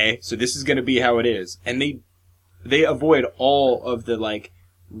 Okay? So this is going to be how it is. And they avoid all of the, like,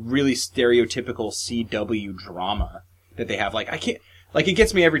 really stereotypical CW drama that they have. Like, I can't... Like, it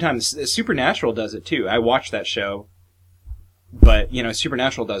gets me every time. Supernatural does it, too. I watch that show. But, you know,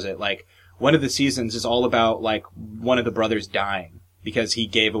 Supernatural does it. Like, one of the seasons is all about, like, one of the brothers dying because he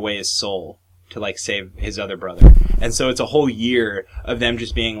gave away his soul to, like, save his other brother. And so it's a whole year of them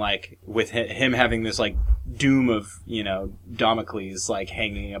just being, like, with him having this, like, doom of, you know, Damocles, like,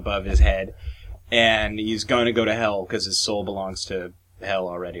 hanging above his head. And he's going to go to hell because his soul belongs to hell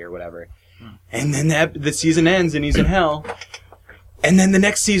already or whatever. And then the season ends and he's in hell. And then the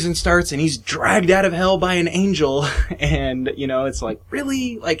next season starts and he's dragged out of hell by an angel. And, you know, it's like,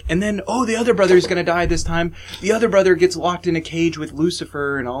 really? Like, and then, oh, the other brother's going to die this time. The other brother gets locked in a cage with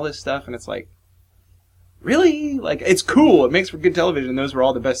Lucifer and all this stuff. And it's like, really? Like, it's cool. It makes for good television. Those were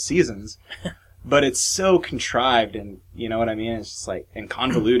all the best seasons. But it's so contrived and, you know what I mean? It's just like, and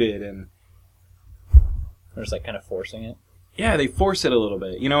convoluted and... They're just, like, kind of forcing it. Yeah, they force it a little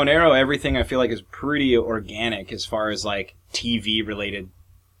bit. You know, in Arrow, everything I feel like is pretty organic as far as, like, TV-related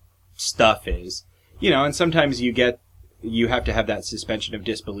stuff is. You know, and sometimes you have to have that suspension of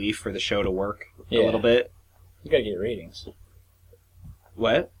disbelief for the show to work a little bit. You gotta get your ratings.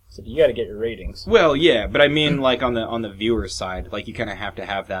 What? So you gotta get your ratings. Well, yeah, but I mean, like, on the viewer's side, like, you kind of have to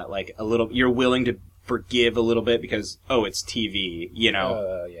have that, like, a little... You're willing to forgive a little bit because, oh, it's TV, you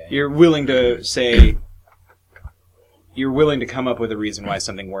know? Yeah. You're willing to say... You're willing to come up with a reason why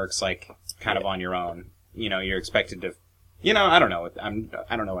something works, like, kind of on your own. You know, you're expected to... You know, I don't know.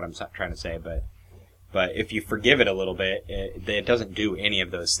 I don't know what I'm trying to say, but if you forgive it a little bit, it doesn't do any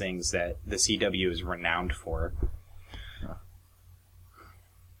of those things that the CW is renowned for.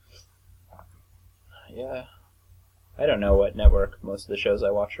 Yeah. I don't know what network most of the shows I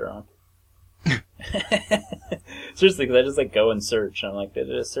watch are on. Seriously, because I just like go and search. And I'm like,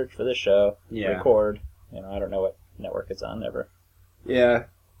 just search for this show, record. I don't know what network it's on ever. Yeah.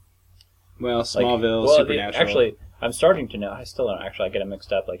 Well, Smallville, Supernatural. Actually, I'm starting to know. I still don't actually. I get them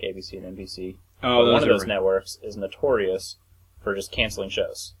mixed up, like ABC and NBC. Oh, but one of those networks is notorious for just canceling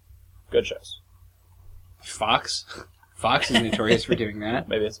shows. Good shows. Fox? Fox is notorious for doing that.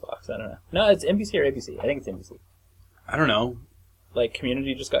 Maybe it's Fox. I don't know. No, it's NBC or ABC. I think it's NBC. I don't know. Like,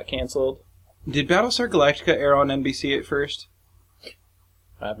 Community just got canceled. Did Battlestar Galactica air on NBC at first?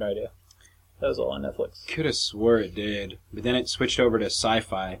 I have no idea. That was all on Netflix. Could have swore it did, but then it switched over to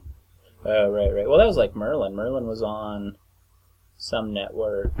Sci-Fi. Oh, right. Well, that was like Merlin. Merlin was on some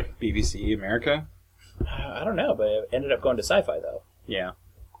network. BBC America? I don't know, but it ended up going to Sci-Fi, though. Yeah.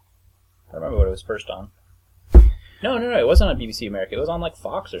 I don't remember what it was first on. No, it wasn't on BBC America. It was on, like,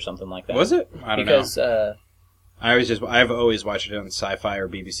 Fox or something like that. Was it? I don't know. Because, I've always watched it on Sci-Fi or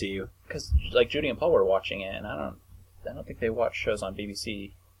BBC. Because, like, Judy and Paul were watching it, and I don't think they watch shows on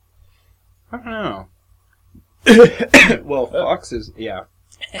BBC. I don't know. Well, Fox is... Yeah.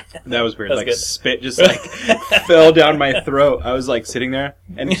 That was weird. Like, good. Spit just, like, fell down my throat. I was, like, sitting there,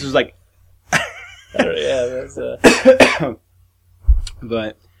 and it was like... Yeah, that's...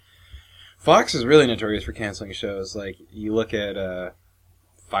 But Fox is really notorious for canceling shows. Like, you look at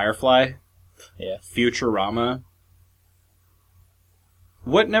Firefly, yeah, Futurama.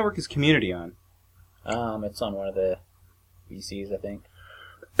 What network is Community on? It's on one of the BCs, I think.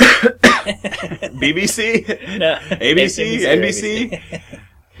 BBC? No. ABC? NBC?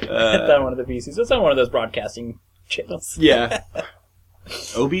 It's on one of the BCs. It's on one of those broadcasting channels. Yeah.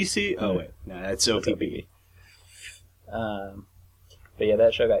 OBC? Oh, wait. No, that's OPB. But yeah,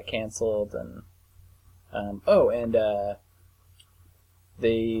 that show got canceled, and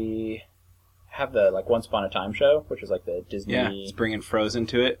they have the like Once Upon a Time show, which is like the Disney. Yeah, it's bringing Frozen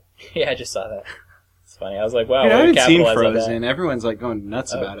to it. Yeah, I just saw that. It's funny. I was like, wow, Dude, I haven't seen capitalize on Frozen. that. Everyone's like going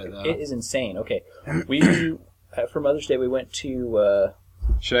nuts about it, though. It is insane. Okay, we for Mother's Day we went to.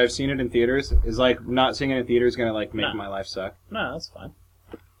 Should I have seen it in theaters? Is like not seeing it in theaters gonna like make my life suck? No, that's fine.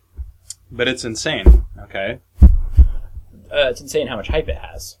 But it's insane. Okay. It's insane how much hype it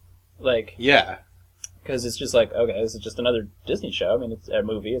has. Like, yeah, because it's just like, okay, this is just another Disney show. I mean, it's a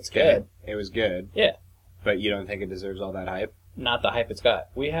movie. It's okay. good. It was good. Yeah. But you don't think it deserves all that hype? Not the hype it's got.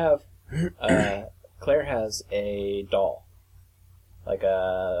 We have, Claire has a doll, like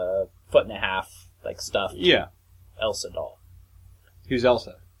a 1.5 foot, like stuffed Elsa doll. Who's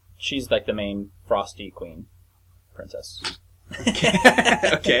Elsa? She's like the main Frosty Queen princess.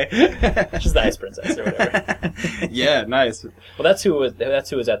 Okay. She's the ice princess or whatever. Yeah, nice. Well, that's who was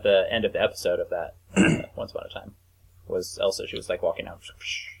at the end of the episode of that Once Upon a Time. Was Elsa. She was like walking out.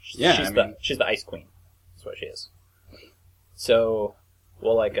 Yeah, she's the ice queen. That's what she is. So,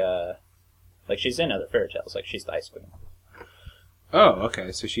 well, like she's in other fairy tales. Like she's the ice queen. Oh,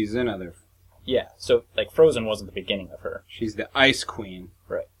 okay. So she's in other. Yeah. So like Frozen wasn't the beginning of her. She's the ice queen.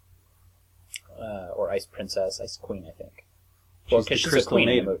 Right. Or ice princess, ice queen, I think. Well, because she's a queen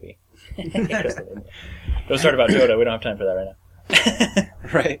maiden. in the movie. Crystal Maiden. Don't start about Yoda. We don't have time for that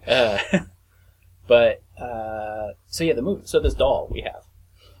right now. Right. But so yeah, the movie. So this doll we have,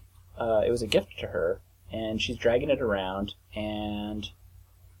 it was a gift to her, and she's dragging it around, and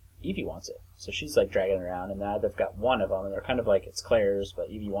Evie wants it. So she's like dragging it around, and now they've got one of them, and they're kind of like it's Claire's, but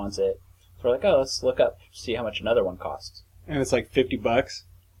Evie wants it. So we're like, oh, let's look up, see how much another one costs. And it's like $50.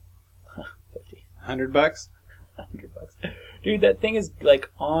 50. $100. $100. Dude, that thing is like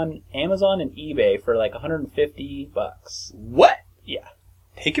on Amazon and eBay for like $150. What? Yeah.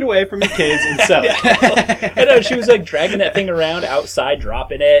 Take it away from your kids and sell it. I know, she was like dragging that thing around outside,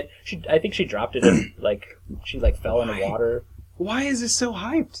 dropping it. I think she dropped it in, like, she like fell into water. Why is this so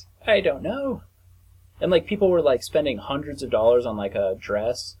hyped? I don't know. And like people were like spending hundreds of dollars on like a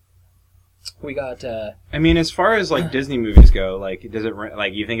dress. We got. I mean, as far as like Disney movies go, like, does it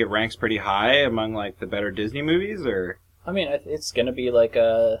like you think it ranks pretty high among like the better Disney movies, or? I mean, it's gonna be like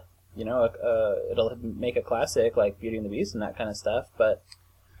a, it'll make a classic like Beauty and the Beast and that kind of stuff. But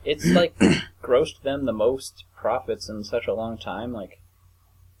it's like grossed them the most profits in such a long time. Like,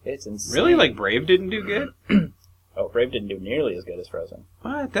 it's insane. Really, like Brave didn't do good. Oh, Brave didn't do nearly as good as Frozen.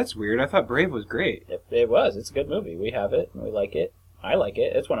 What? That's weird. I thought Brave was great. It was. It's a good movie. We have it and we like it. I like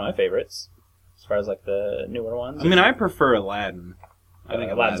it. It's one of my favorites. As far as like the newer ones. I mean, I prefer Aladdin. I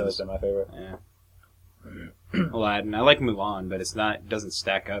think Aladdin's always been my favorite. Yeah. Aladdin. I like Mulan, but it doesn't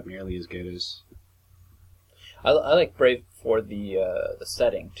stack up nearly as good as. I like Brave for the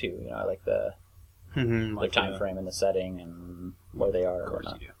setting too. I like the like time frame and the setting and where they are. Of course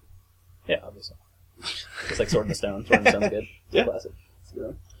you do. Yeah, obviously. Just like Sword in the Stone. Sword in the Stone's good. It's a classic. It's a good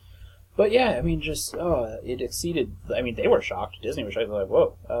one. But yeah, I mean, just it exceeded. I mean, they were shocked. Disney was shocked. They're like,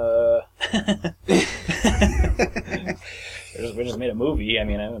 "Whoa, we just made a movie." I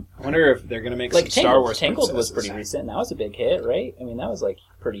mean, I wonder if they're gonna make like some Star Wars. Tangled was princesses. pretty recent. That was a big hit, right? I mean, that was like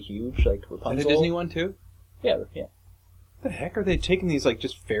pretty huge. Like Rapunzel. Is it a Disney one too? Yeah. What the heck are they taking these like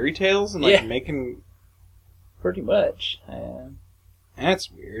just fairy tales and like making? Pretty much.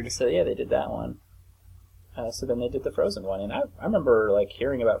 That's weird. So yeah, they did that one. So then they did the Frozen one, and I remember like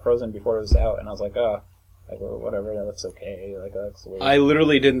hearing about Frozen before it was out, and I was like, oh, like well, whatever, that looks okay. Like that looks weird. I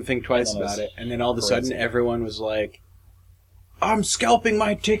literally didn't think twice And then about it, and then all of a crazy. sudden everyone was like, "I'm scalping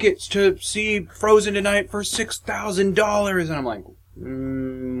my tickets to see Frozen tonight for $6,000," and I'm like,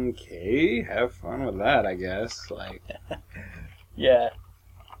 "Okay, have fun with that, I guess." Like, Yeah.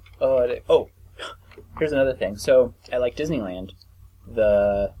 Oh, here's another thing. So at like Disneyland,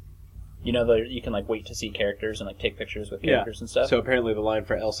 you can like wait to see characters and like take pictures with characters and stuff. so apparently the line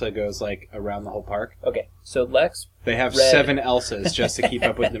for Elsa goes like around the whole park. Okay, so Lex They have Red. 7 Elsas just to keep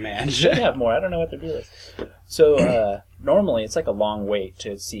up with demand. should have more. I don't know what their deal is. So normally it's like a long wait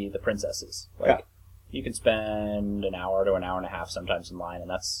to see the princesses. Like you can spend an hour to an hour and a half sometimes in line, and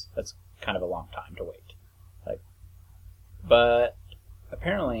that's kind of a long time to wait. But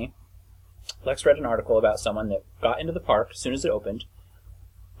apparently, Lex read an article about someone that got into the park as soon as it opened,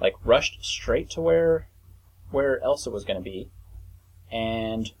 like rushed straight to where Elsa was going to be,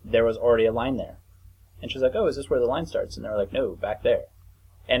 and there was already a line there. And she's like, "Oh, is this where the line starts?" And they were like, "No, back there."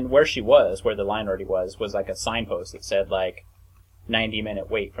 And where she was, where the line already was like a signpost that said like 90-minute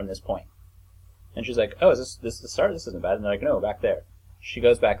wait from this point. And she's like, "Oh, is this the start? This isn't bad." And they're like, "No, back there." She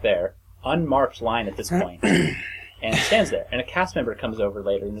goes back there, unmarked line at this point, and stands there. And a cast member comes over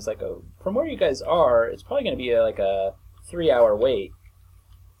later and is like, "Oh, from where you guys are, it's probably going to be like a 3-hour wait."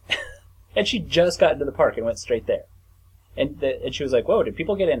 And she just got into the park and went straight there. And she was like, "Whoa, did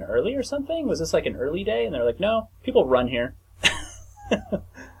people get in early or something? Was this like an early day?" And they're like, "No, people run here."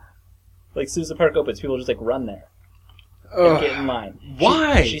 Like, as soon as the park opens, people just like run there and get in line.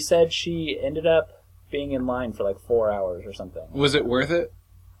 Why? She said she ended up being in line for like 4 hours or something. Was it worth it?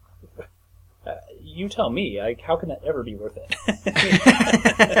 You tell me. How can that ever be worth it?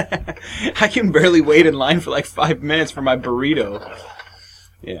 I can barely wait in line for like 5 minutes for my burrito.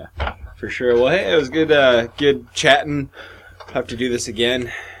 Yeah, for sure. Well, hey, it was good chatting. Have to do this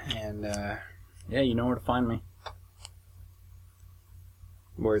again, and Yeah, you know where to find me.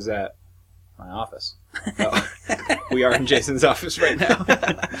 where's that? My office. Oh. We are in Jason's office right now,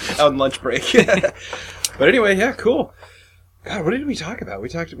 on lunch break. But anyway, yeah, cool. God, what did we talk about? We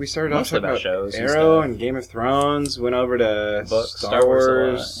started off Mostly talking about shows and Arrow stuff. and Game of Thrones. Went over to Books, Star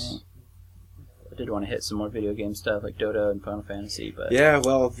Wars. a lot, I did want to hit some more video game stuff like Dota and Final Fantasy, but Yeah,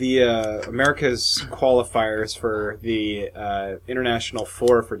 well, the America's qualifiers for the International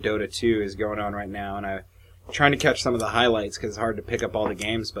 4 for Dota 2 is going on right now, and I'm trying to catch some of the highlights because it's hard to pick up all the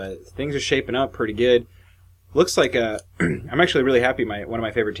games, but things are shaping up pretty good. Looks like I'm actually really happy. One of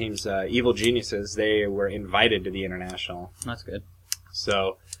my favorite teams, Evil Geniuses, they were invited to the International, that's good.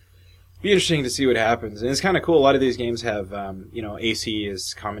 so be interesting to see what happens. And it's kind of cool. A lot of these games have, AC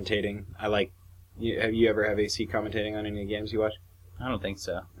is commentating. Have you ever have AC commentating on any games you watch? I don't think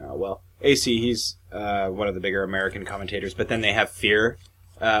so. Well, AC, he's one of the bigger American commentators, but then they have Fear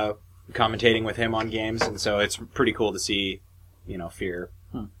commentating with him on games, and so it's pretty cool to see, Fear,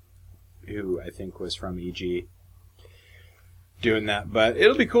 who I think was from EG, doing that. But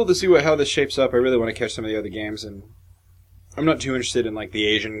it'll be cool to see how this shapes up. I really want to catch some of the other games, and I'm not too interested in like the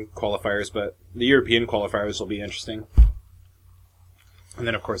Asian qualifiers, but the European qualifiers will be interesting. And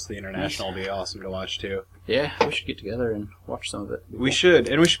then, of course, the international will be awesome to watch, too. Yeah, we should get together and watch some of it. We should.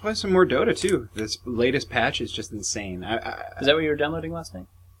 And we should play some more Dota, too. This latest patch is just insane. Is that what you were downloading last night?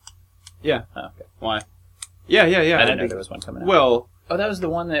 Yeah. Oh, okay. Why? Yeah. I didn't know there was one coming out. Well, Oh, that was the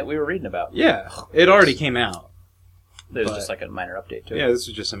one that we were reading about. yeah. It already came out. There was But- just like a minor update to it. Yeah, this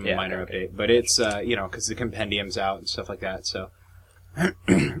is just a minor okay. update. But it's, because the compendium's out and stuff like that, so...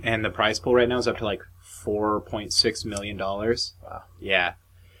 And the prize pool right now is up to, like, $4.6 million. Wow. Yeah.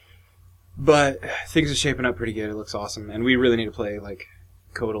 But things are shaping up pretty good. It looks awesome. And we really need to play, like,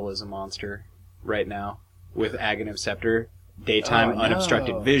 Kotal as a monster right now with Aghanim Scepter. Daytime Oh, I know.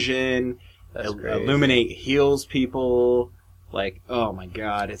 unobstructed vision. That's great. Illuminate heals people. Like, oh my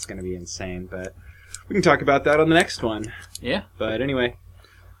god, it's going to be insane. But we can talk about that on the next one. Yeah. But anyway,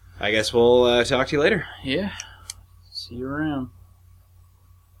 I guess we'll talk to you later. Yeah. See you around.